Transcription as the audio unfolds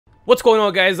What's going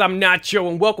on, guys? I'm Nacho,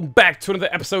 and welcome back to another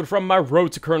episode from my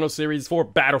Road to Colonel series for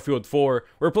Battlefield 4.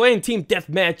 We're playing Team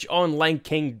Deathmatch on Lion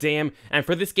King Dam, and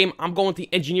for this game, I'm going with the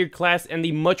Engineer class and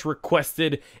the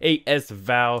much-requested AS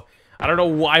Val. I don't know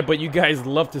why, but you guys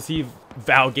love to see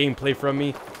Val gameplay from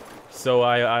me, so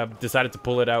I decided to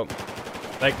pull it out.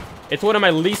 Like, it's one of my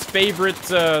least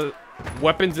favorite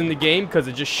weapons in the game, because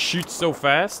it just shoots so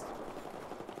fast.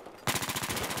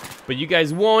 But you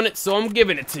guys want it, so I'm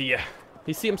giving it to you.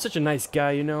 You see, I'm such a nice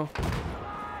guy, you know?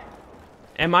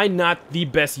 Am I not the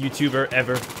best YouTuber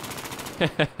ever?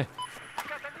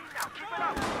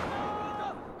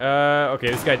 Okay,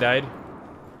 this guy died.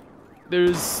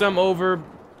 There's some over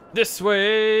this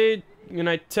way. Can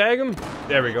I tag him?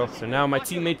 There we go. So now my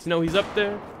teammates know he's up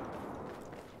there.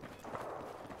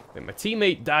 Wait, my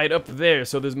teammate died up there,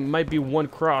 so there might be one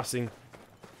crossing.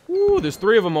 Ooh, there's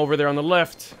three of them over there on the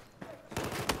left.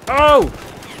 Oh!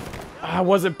 I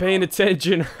wasn't paying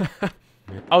attention.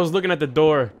 I was looking at the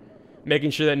door,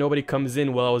 making sure that nobody comes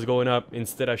in while I was going up.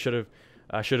 Instead, I should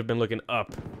have been looking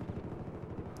up.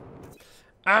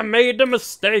 I made the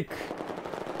mistake.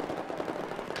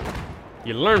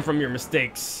 You learn from your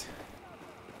mistakes.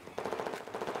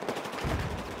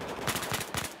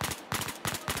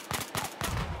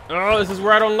 Oh, this is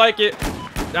where I don't like it.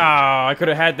 Ah, I could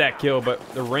have had that kill, but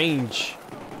the range.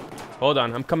 Hold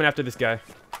on, I'm coming after this guy.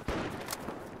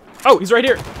 Oh, he's right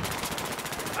here.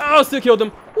 Oh, still killed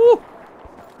him. Woo!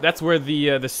 That's where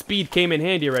the speed came in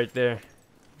handy right there.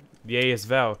 The AS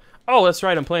Val. Oh, that's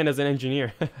right. I'm playing as an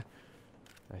engineer.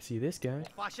 I see this guy.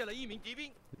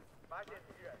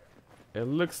 It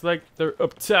looks like they're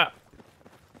up top.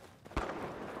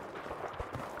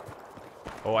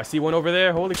 Oh, I see one over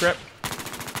there. Holy crap.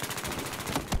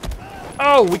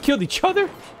 Oh, we killed each other?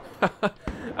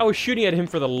 I was shooting at him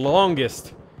for the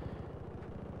longest.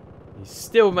 He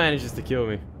still manages to kill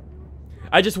me.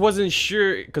 I just wasn't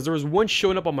sure, because there was one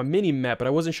showing up on my mini-map, but I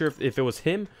wasn't sure if it was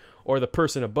him or the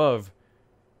person above.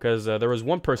 Because there was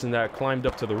one person that climbed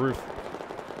up to the roof.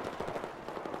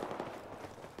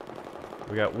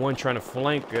 We got one trying to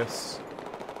flank us.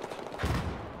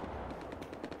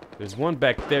 There's one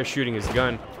back there shooting his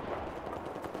gun.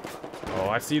 Oh,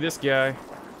 I see this guy.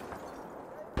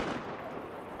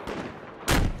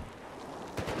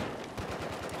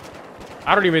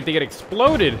 I don't even think it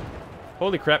exploded.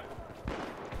 Holy crap.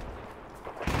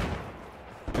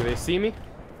 Do they see me?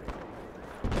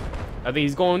 I think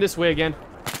he's going this way again.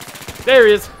 There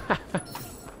he is.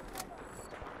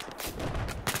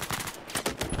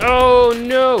 Oh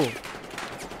no.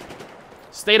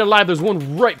 Stayed alive. There's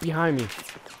one right behind me.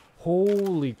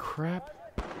 Holy crap.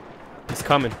 He's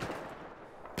coming.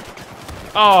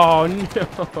 Oh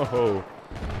no.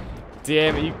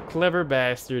 Damn it, you clever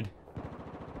bastard.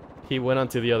 He went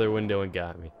onto the other window and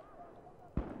got me.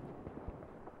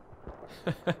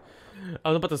 I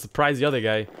was about to surprise the other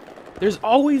guy. There's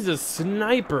always a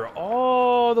sniper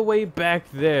all the way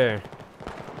back there.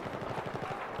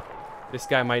 This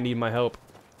guy might need my help.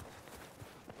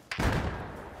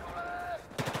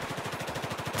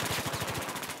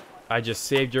 I just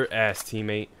saved your ass,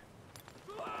 teammate.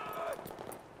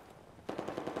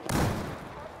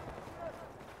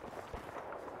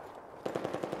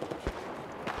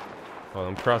 Oh,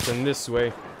 I'm crossing this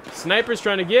way. Sniper's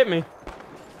trying to get me.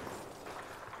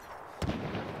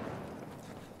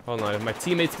 Hold on, if my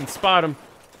teammates can spot him.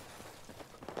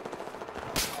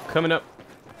 Coming up.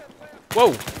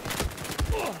 Whoa!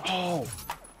 Oh!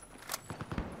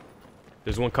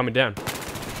 There's one coming down.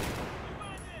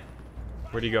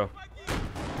 Where'd he go?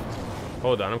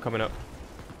 Hold on, I'm coming up.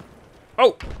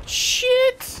 Oh!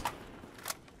 Shit!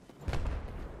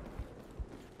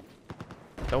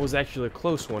 That was actually a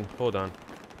close one. Hold on.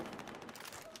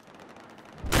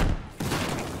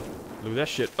 Blew that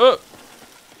shit up!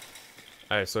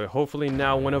 Alright, so hopefully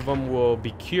now one of them will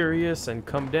be curious and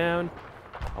come down.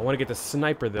 I want to get the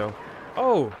sniper though.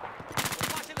 Oh!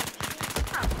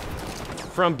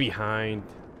 From behind.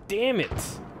 Damn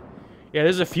it! Yeah,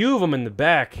 there's a few of them in the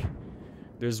back.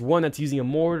 There's one that's using a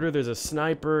mortar. There's a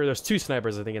sniper. There's two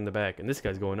snipers, I think, in the back. And this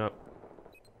guy's going up.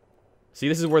 See,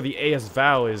 this is where the AS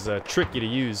Val is tricky to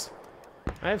use.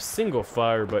 I have single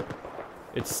fire, but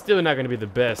it's still not going to be the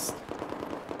best.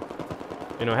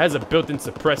 You know, it has a built-in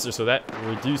suppressor, so that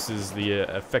reduces the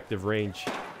effective range.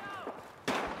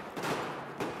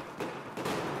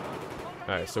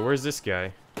 Alright, so where's this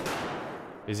guy?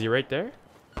 Is he right there?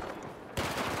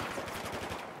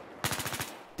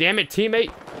 Damn it,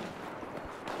 teammate!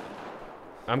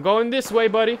 I'm going this way,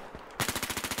 buddy.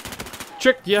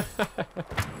 Tricked ya!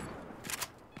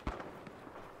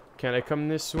 Can I come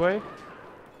this way?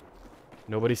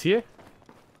 Nobody's here?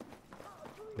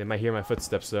 They might hear my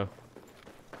footsteps, though.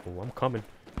 Oh, I'm coming.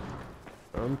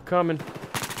 I'm coming.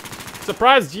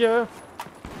 Surprised ya!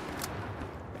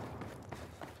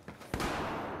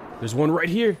 There's one right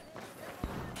here.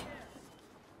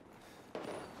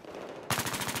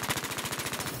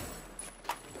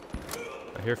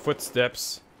 I hear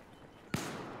footsteps.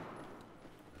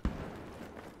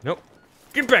 Nope.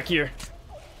 Get back here!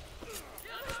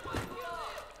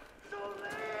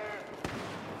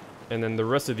 And then the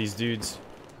rest of these dudes.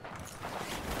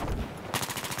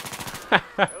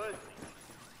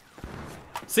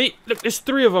 See, look, there's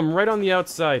 3 of them right on the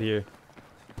outside here.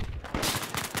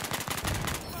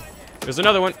 There's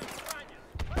another one.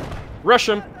 Rush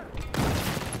him.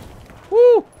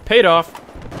 Woo! Paid off.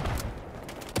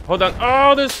 Hold on.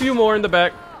 Oh, there's a few more in the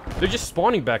back. They're just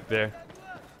spawning back there.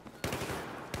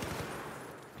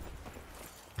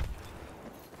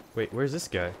 Wait, where's this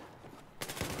guy?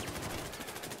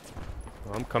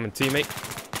 Oh, I'm coming, teammate.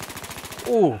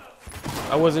 Ooh.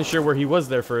 I wasn't sure where he was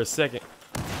there for a second.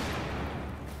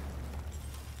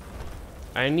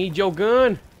 I need your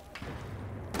gun.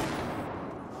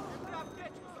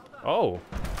 Oh.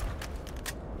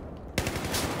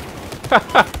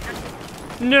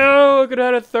 No, I could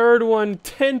have had a third one.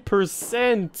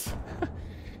 10%.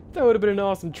 That would have been an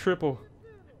awesome triple.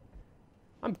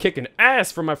 I'm kicking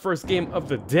ass for my first game of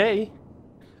the day.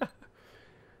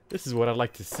 This is what I'd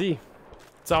like to see.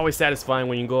 It's always satisfying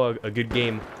when you go a good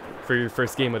game for your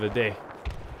first game of the day.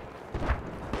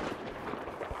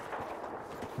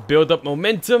 Build up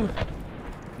momentum.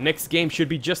 Next game should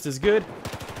be just as good.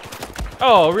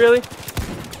 Oh, really?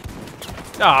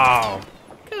 Oh,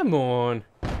 come on.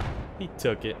 He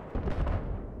took it.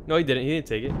 No, he didn't. He didn't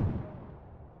take it.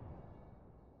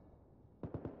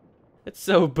 It's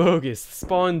so bogus.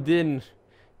 Spawned in,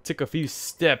 took a few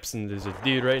steps, and there's a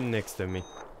dude right next to me.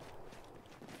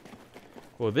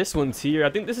 Well, this one's here. I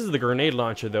think this is the grenade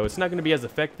launcher, though. It's not going to be as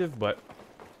effective, but...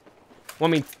 Well,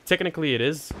 I mean, technically it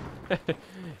is.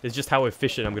 It's just how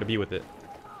efficient I'm going to be with it.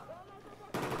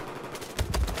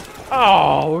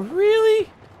 Oh, really?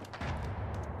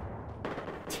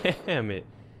 Damn it.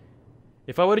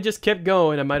 If I would have just kept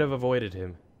going, I might have avoided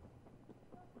him.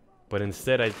 But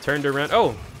instead, I turned around.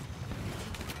 Oh!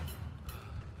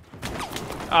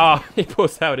 Oh, he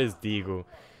pulls out his deagle.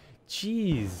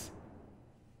 Jeez.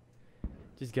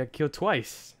 Just got killed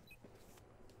twice.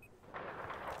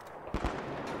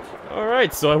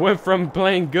 Alright, so I went from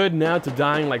playing good now to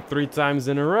dying like 3 times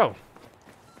in a row.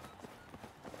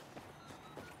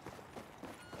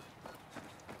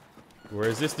 Where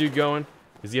is this dude going?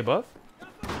 Is he above?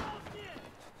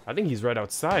 I think he's right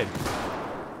outside.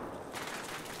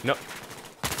 Nope.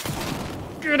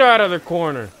 Get out of the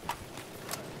corner.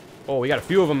 Oh, we got a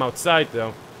few of them outside,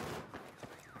 though.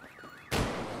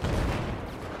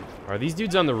 Are these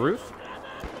dudes on the roof?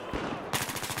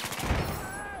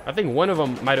 I think one of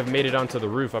them might have made it onto the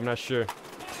roof. I'm not sure.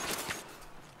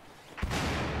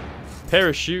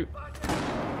 Parachute.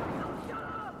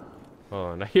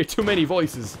 Hold on, I hear too many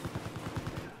voices.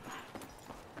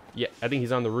 Yeah, I think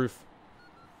he's on the roof.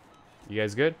 You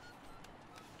guys good?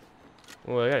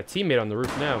 Well, I got a teammate on the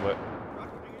roof now, but...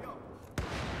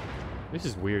 This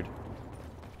is weird.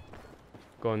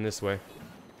 Going this way.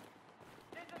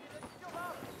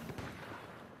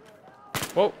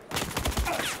 Whoa.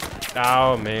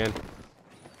 Oh, man.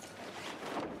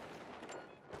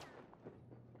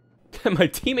 My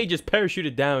teammate just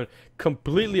parachuted down.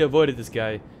 Completely avoided this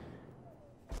guy.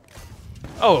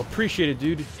 Oh, appreciate it,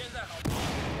 dude.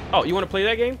 Oh, you want to play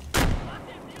that game?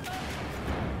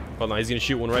 Hold on, he's going to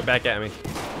shoot one right back at me.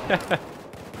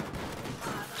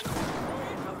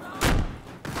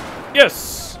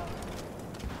 Yes!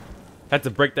 Had to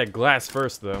break that glass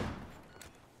first, though.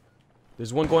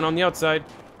 There's one going on the outside.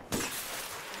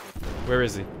 Where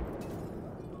is he?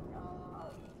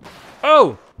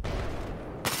 Oh!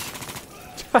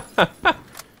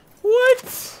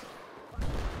 What?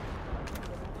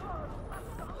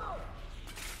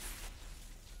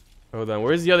 Hold on,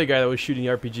 where's the other guy that was shooting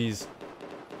RPGs?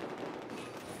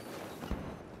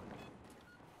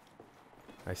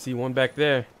 I see one back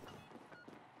there.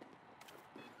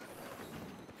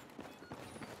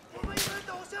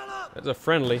 That's a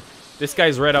friendly. This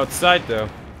guy's right outside, though.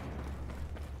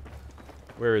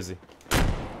 Where is he?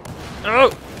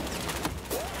 Oh!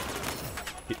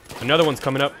 Another one's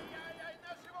coming up.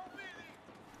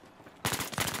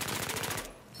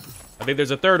 I think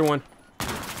there's a third one.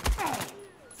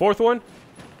 Fourth one?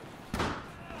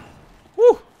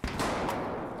 Woo!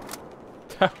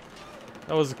 That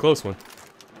was a close one.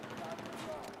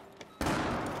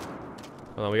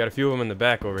 Hold on, we got a few of them in the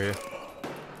back over here.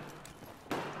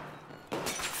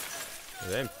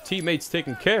 Damn, teammates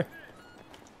taking care.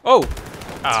 Oh!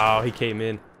 Oh, he came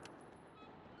in.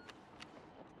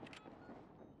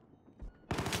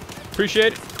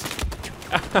 Appreciate it.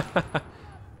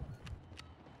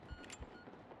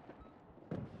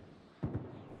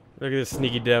 Look at this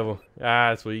sneaky devil.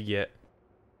 Ah, that's what you get.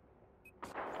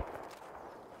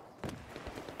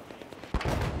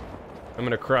 I'm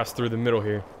gonna cross through the middle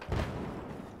here.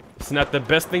 It's not the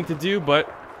best thing to do, but...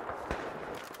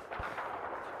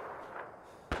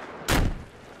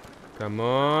 Come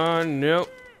on, nope.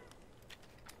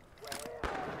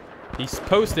 He's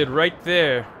posted right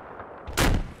there.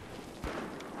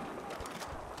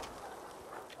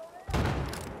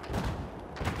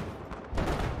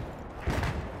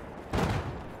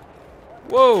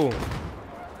 Whoa!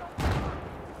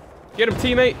 Get him,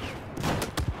 teammate!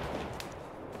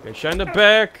 Okay, shine the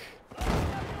back.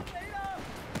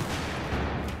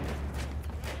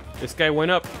 This guy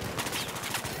went up.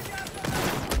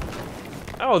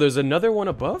 Oh, there's another one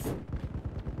above?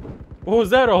 What was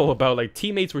that all about? Like,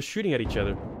 teammates were shooting at each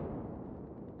other.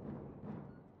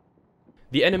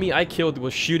 The enemy I killed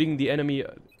was shooting the enemy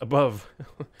above.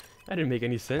 That didn't make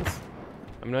any sense.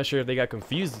 I'm not sure if they got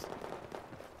confused.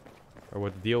 Or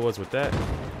what the deal was with that.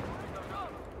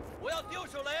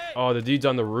 Oh, the dude's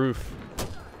on the roof.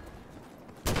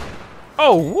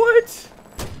 Oh, what?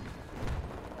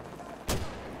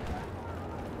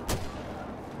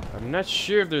 I'm not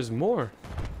sure if there's more.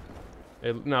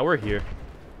 No, we're here.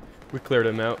 We cleared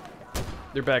them out.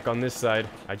 They're back on this side.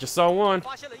 I just saw one.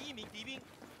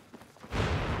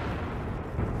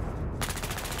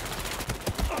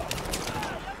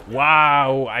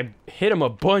 Wow, I hit him a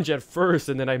bunch at first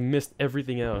and then I missed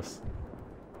everything else.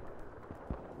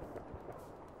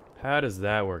 How does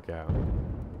that work out?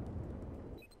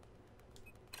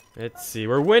 Let's see,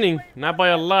 we're winning, not by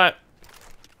a lot.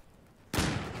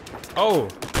 Oh.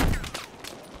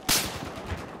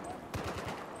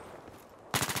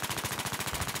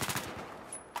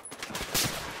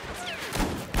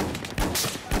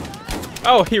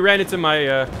 Oh, he ran into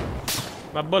my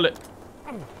my bullet.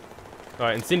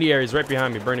 Alright, incendiary's right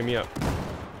behind me, burning me up.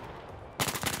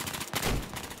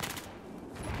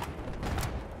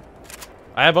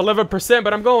 I have 11%,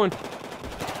 but I'm going.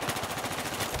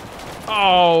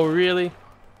 Oh, really?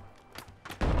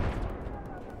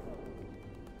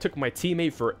 Took my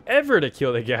teammate forever to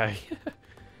kill the guy.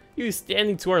 He was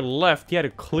standing to our left. He had a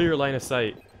clear line of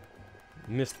sight.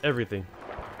 Missed everything.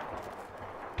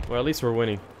 Well, at least we're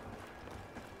winning.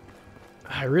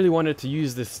 I really wanted to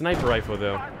use this sniper rifle,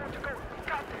 though.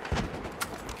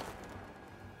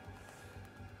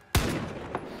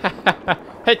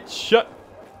 Headshot.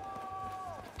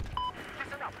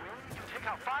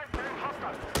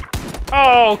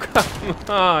 Oh, come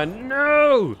on,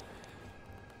 no!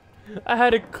 I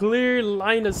had a clear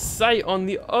line of sight on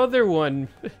the other one.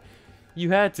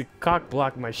 You had to cock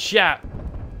block my shot.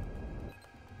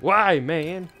 Why,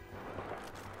 man?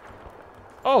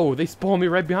 Oh, they spawned me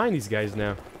right behind these guys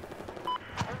now.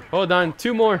 Hold on,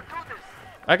 2 more.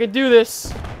 I can do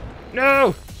this.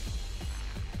 No!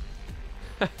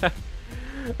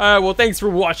 Alright, well, thanks for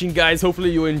watching, guys.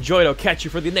 Hopefully you enjoyed. I'll catch you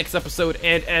for the next episode.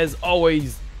 And as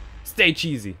always, stay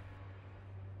cheesy.